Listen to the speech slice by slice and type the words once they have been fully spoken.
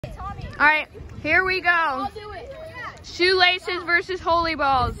All right, here we go. Shoelaces versus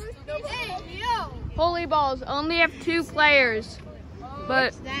Holyballs. Holyballs only have 2 players,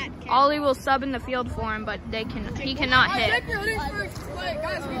 but Ollie will sub in the field for him, but he cannot hit.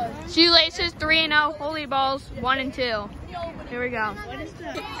 Shoelaces 3-0, Holyballs 1-2. Here we go.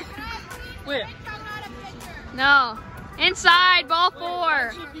 Wait. No. Inside, ball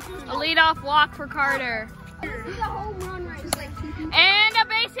 4. A leadoff walk for Carter. And a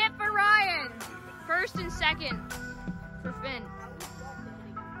base hit for Ryan. First and second for Finn.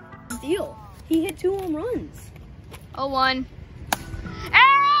 Deal. He hit 2 home runs. 0-1.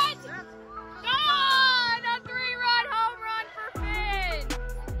 And gone! A 3-run home run for Finn.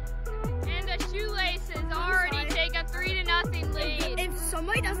 And the Shoelaces already take a 3-0 lead. If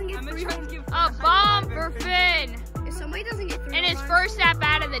somebody doesn't get 3 home runs, a bomb for Finn. If somebody doesn't get 3 And his home first at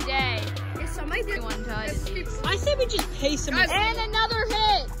bat of the day. runs, if somebody doesn't One touch. I say we just pace him. And another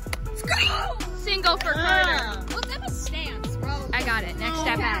hit. Let's go! Single for Carter. Let's have a stance, bro. I got it. Next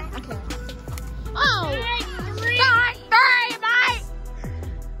at bat. Okay. Oh! 3, mate!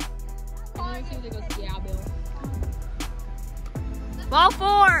 Ball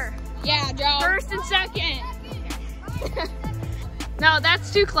 4. Yeah, Joe. First and second. No,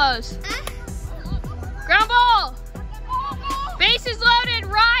 that's too close. Ground ball. Bases loaded.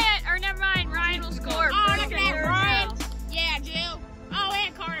 Never mind. Ryan will score. Oh, look at that, Ryan. Yeah, Jill. Oh,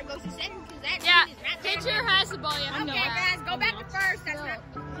 and Carter goes to second because that Yeah, is right there. pitcher has the ball. Yeah, Okay, guys, go back to first. That's not.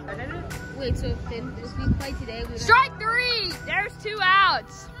 Wait, so if we play today, we Strike 3. There's 2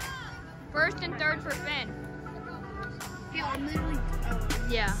 outs. First and third for Finn. Hell, I'm literally.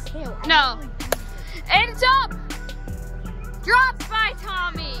 Yeah. No. And it's up. Dropped by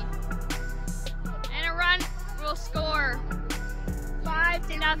Tommy. And a run will score.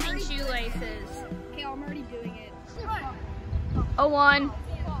 5-0 Shoelaces. Okay, I'm already doing it. 0-1.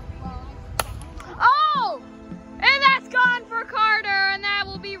 Oh! And that's gone for Carter, and that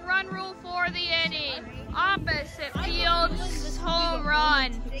will be run rule for the inning. Opposite field's home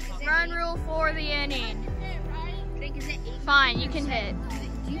run. Run rule for the inning. Fine, you can hit.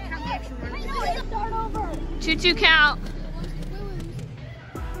 2-2 count.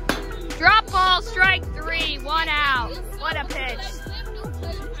 Drop ball, strike 3, 1 out. What a pitch.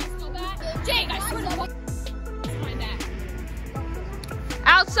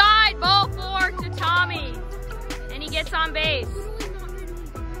 Outside, ball 4 to Tommy. And he gets on base.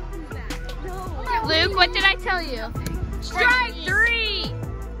 Luke, what did I tell you? Strike 3.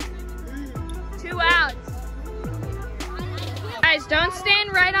 2 outs. Guys, don't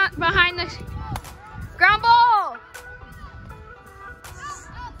stand right behind the ground ball.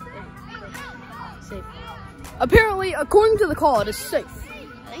 Safe. Apparently, according to the call, it is safe.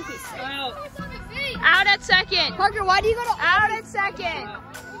 I think he's safe. Out at second. Parker, why do you go to Out at second.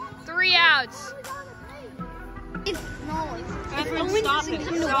 3 outs.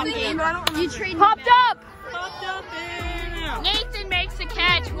 You trade Popped up. Popped up and out. Nathan makes the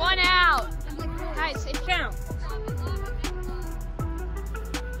catch. 1 out. Guys, it counts.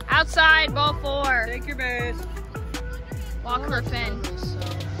 Outside, ball 4. Take your base. Walk for Finn.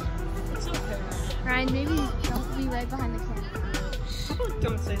 It's okay. Ryan, maybe don't be right behind the camera.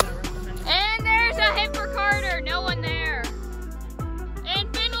 Don't say that right behind me. And there's a hit for Carter. No one there.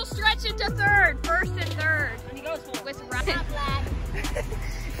 And Finn will stretch it to third. First and third. And he goes home. With Ryan.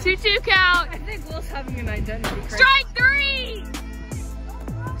 2-2 count. I think Will's having an identity crisis. Strike 3.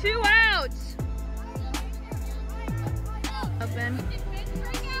 2 outs. Open.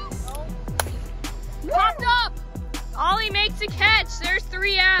 Popped up. Ollie makes a catch. There's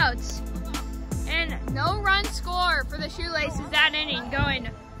 3 outs. And no run score for the Shoelaces that inning, going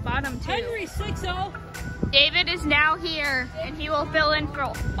bottom 2. Henry 6-0. David is now here, and he will fill in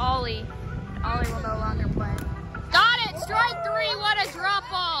for Ollie. Ollie will no longer play. Got it! Strike 3. What a drop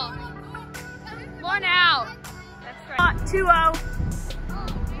ball. 1 out. That's right. 2-0.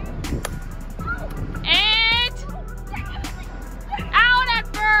 And out at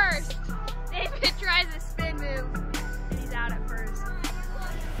first. David tries a spin move, and he's out at first.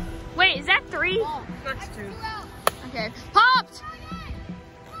 Wait, is that 3? That's 2. Okay. Popped!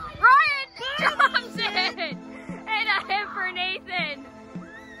 Ryan drops it! And a hit for Nathan.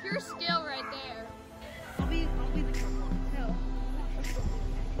 Pure skill right there. I'll be the no.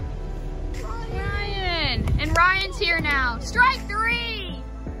 Ryan! And Ryan's here now. Strike 3!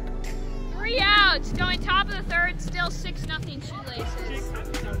 3 outs. Going top of the third, still 6-0 Shoelaces.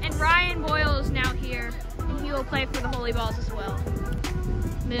 And Ryan Boyle is now here. And he will play for the Holyballs as well.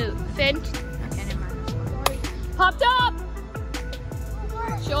 Move. Finn. Okay, never mind. Popped up!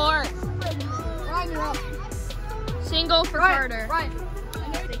 Short. Ryan, you're up. Single for Carter. Ryan.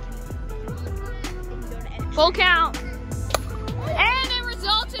 Full count. And it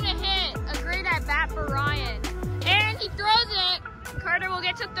results in a hit. A great at bat for Ryan. And he throws it. Carter will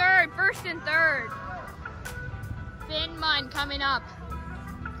get to third. First and third. Finn Munn coming up.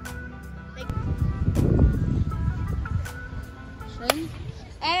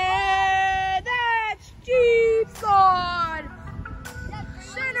 And that's deep gone.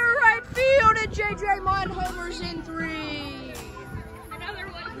 Center right field, and JJ Munn homers in 3. Another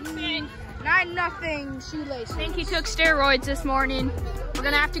one for Finn. 9-0 Shoelaces. I think he took steroids this morning. We're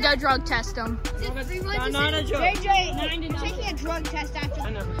gonna have to go drug test him. Not a joke. JJ, taking a drug test after. I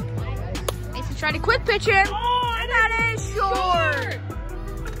know. Mason tried to quick pitch him, and that is short.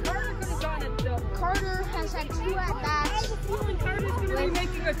 Carter could have gotten it though. Carter has had 2 at-bats. Carter's gonna be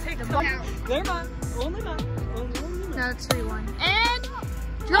making a take. They're not. Only not. No, it's 3-1. And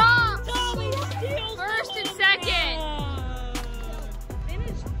drops! First and second.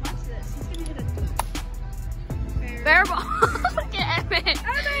 Fair ball. Look at Emmett.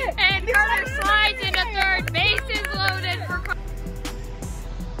 And Carter slides into third. Bases loaded for Carter.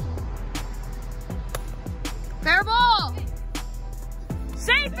 Fair ball.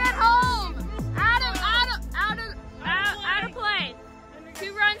 Safe at home. Out of play.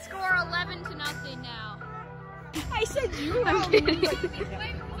 2-run score, 11-0 now. I said you. I'm kidding.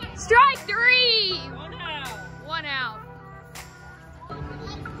 Strike 3. 1 out. 1 out.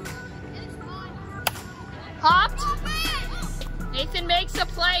 Popped. Nathan makes a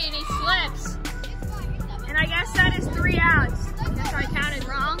play and he slips. And I guess that is 3 outs. I guess I counted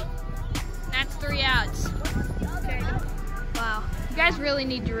wrong. That's 3 outs. Okay. Wow. You guys really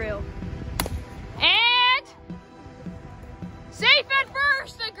need Drew. And safe at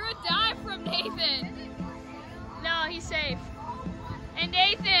first. A good dive from Nathan. No, he's safe. And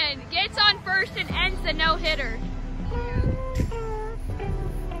Nathan gets on first and ends the no-hitter.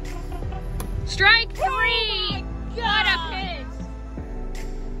 Strike 3! What a pitch!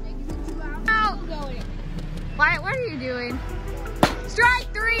 Out. Wyatt, what are you doing? Strike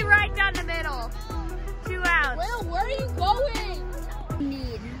 3 right down the middle. 2 outs. Will, where are you going?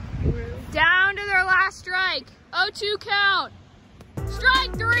 Down to their last strike. 0-2 count.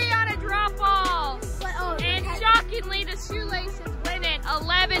 Strike 3 on a drop ball. And shockingly, the Shoelaces win it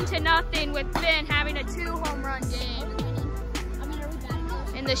 11-0 with Finn having a 2-home run game.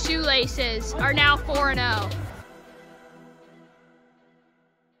 And the Shoelaces are now 4-0.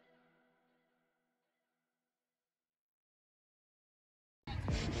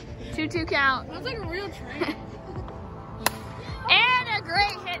 2-2 count. Sounds like a real train. And a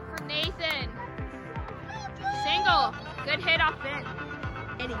great hit from Nathan. Single. Good hit off Finn.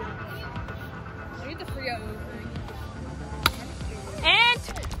 I need the free out thing. And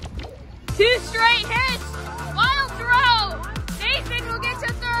 2 straight hits. Wild throw. Nathan will get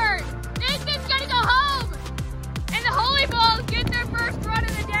to third. Nathan's gonna go home. And the Holyballs get their first run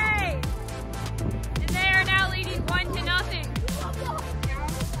of the day. And they are now leading 1-0.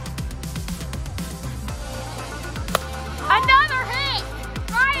 Another hit.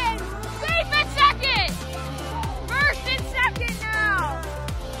 Ryan, safe at second. First and second now.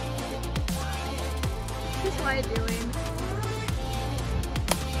 What's Wyatt doing?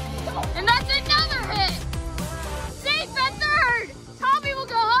 And that's another hit. Safe at third. Tommy will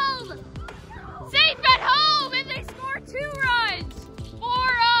go home. Safe at home, and they score 2 runs.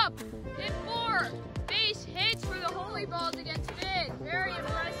 4 up and 4 base hits for the Holyballs against Finn. Very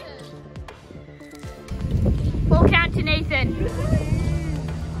impressive. Full count to Nathan.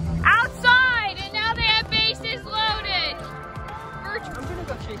 Outside, and now they have bases loaded. I'm gonna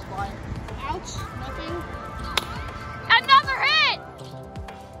go chase Wyatt. Ouch. Nothing. Another hit.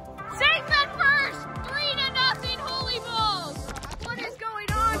 Safe at first. 3-0 Holyballs. What is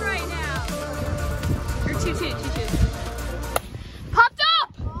going on right now? Or 2-2. Popped up.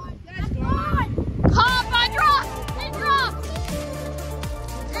 Pop, I dropped. It dropped.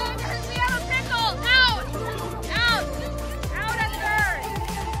 And we have a pickle. Out at third.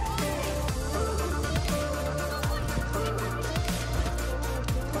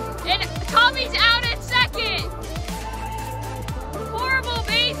 And Tommy's out at second. Horrible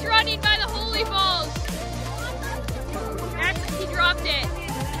base running by the Holyballs. He dropped it.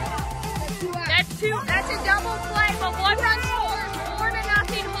 That's a double play, but 1 run scores.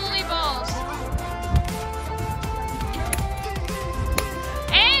 4-0 Holyballs.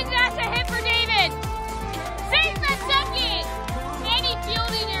 And that's a hit for David. Safe at second. Any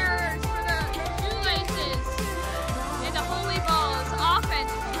fielding errors for the Shoelaces. And the Holyballs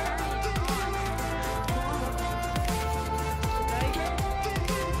offense.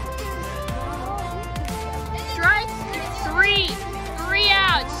 Strike 3. 3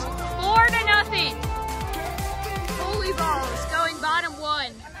 outs. 4-0.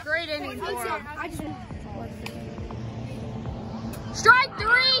 inning for him. Strike 3,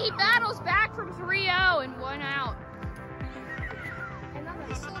 he battles back from 3-0 and 1 out.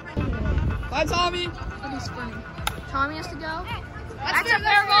 Bye, Tommy. Tommy has to go. That's a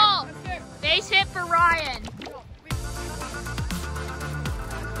fair ball. Base hit for Ryan.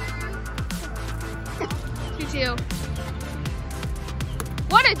 2-2.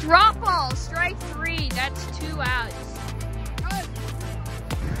 What a drop ball. Strike 3. That's 2 outs.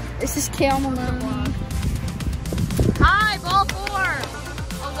 This is Kale Malone. High, ball 4.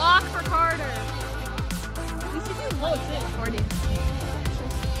 A walk for Carter. We should do low too.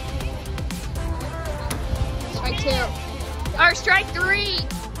 Strike 2. Or strike 3.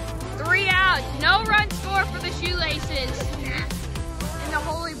 3 outs. No run score for the Shoelaces. And the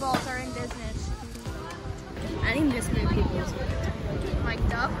Holyballs are in business. I think this many people.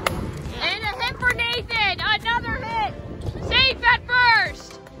 Mic'd up. And a hit for Nathan. Another hit. Safe at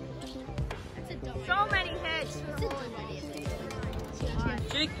first. So many hits.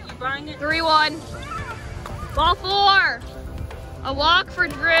 Jake, you buying it? 3-1. Ball 4. A walk for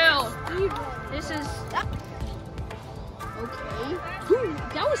Drew. This is Okay.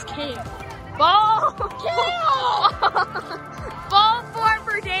 That was Kale. ball. Ball 4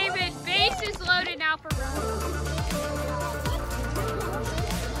 for David. Base is loaded now for Rose.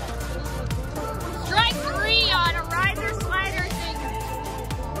 Strike 3 on a riser slider thing.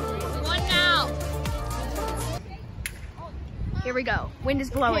 1 out. Here we go. Wind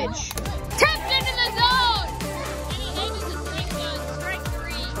is blowing. Tipped into the zone. And he names it strike zone. Strike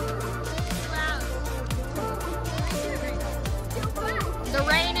 3. 2 outs. The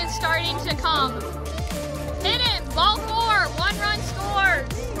rain is starting to come. Hit it. Ball 4. 1 run scores.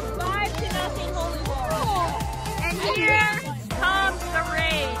 5-0 Holyballs. And here comes the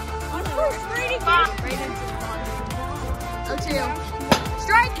rain. Go 2.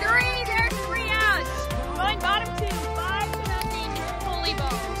 Strike 3. There's 3 outs. Going bottom 2. 5-0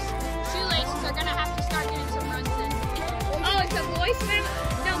 Holyballs. Shoelaces are gonna have to start getting some runs in. Oh, it's a voice memo?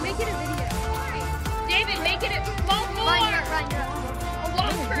 No, make it a video. David, make it a ball 4. A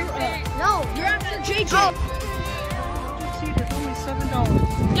walk for Finn. No, you're after JJ. See, there's only $7.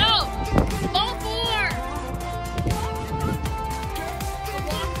 No! Ball 4! A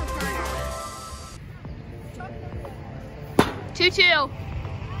walk for Carter. 2-2.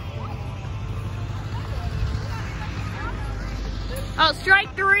 Oh,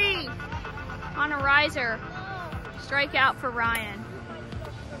 strike 3 on a riser. Strikeout for Ryan.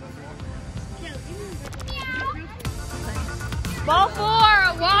 Ball 4,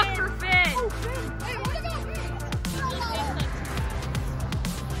 a walk for Finn.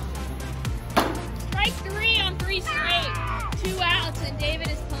 Strike 3 on 3 straight. 2 outs and David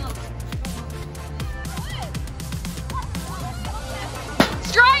is pumped.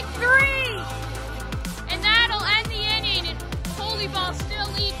 Strike 3! And that'll end the inning. And Holyballs still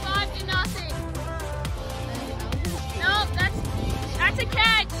lead 5-0. Nope, that's a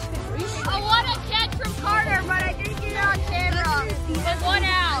catch. Oh, what a catch from Carter, but I didn't get it on camera. And 1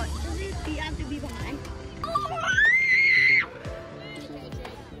 out. You have to be behind.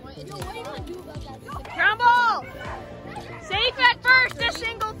 Crumble! Safe at first, a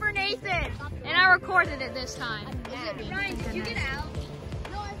single for Nathan. And I recorded it this time. Ryan, did you get out?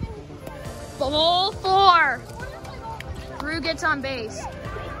 Ball 4. Drew gets on base.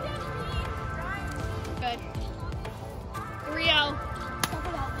 Good. 3-0.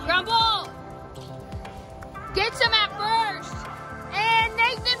 Crumble! Gets him at first. And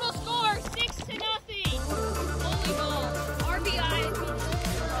Nathan will score 6-0. Holyballs. RBI.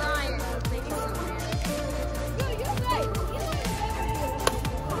 Ryan.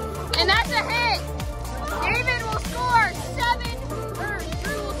 And that's a hit. David will score 7. Or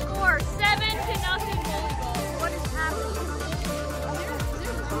Drew will score 7-0 Holyballs. What is happening?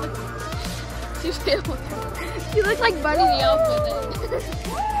 You look like Buddy the Elf with it.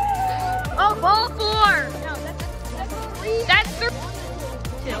 Oh, ball 4. No, that's 3.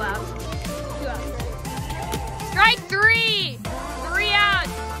 2 outs. 2 outs. Strike 3. 3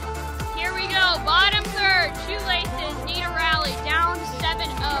 outs. Here we go. Bottom 3rd. Shoelaces need a rally. Down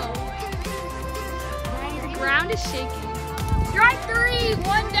 7-0. The ground is shaking. Strike 3.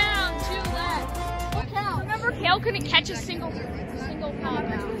 1 down. 2 left. Full count. Remember, Kale couldn't catch a single pop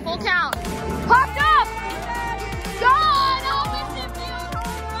out. Full count. Popped up. Gone. Opposite field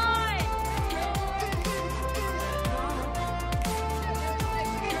home run.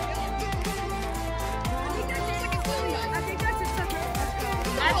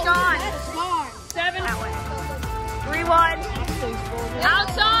 That's gone. 7 that way. 3-1.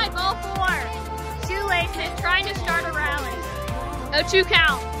 Outside, ball 4. Shoelaces trying to start a rally. 0-2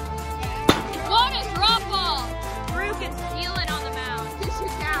 count.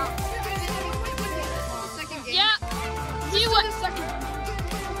 Oh,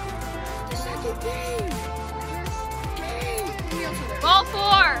 the second game. Ball 4.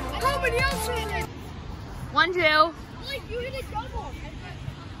 How many else are there? 1, 2. Like, you hit a double.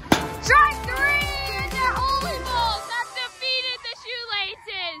 Strike 3 and the Holyballs have defeated the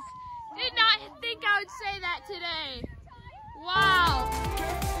Shoelaces. Did not think I would say that today. Wow.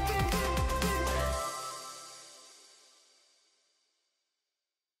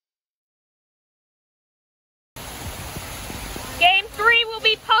 Game 3 will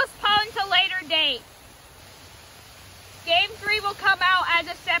be postponed to later date. Game 3 will come out as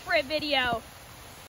a separate video.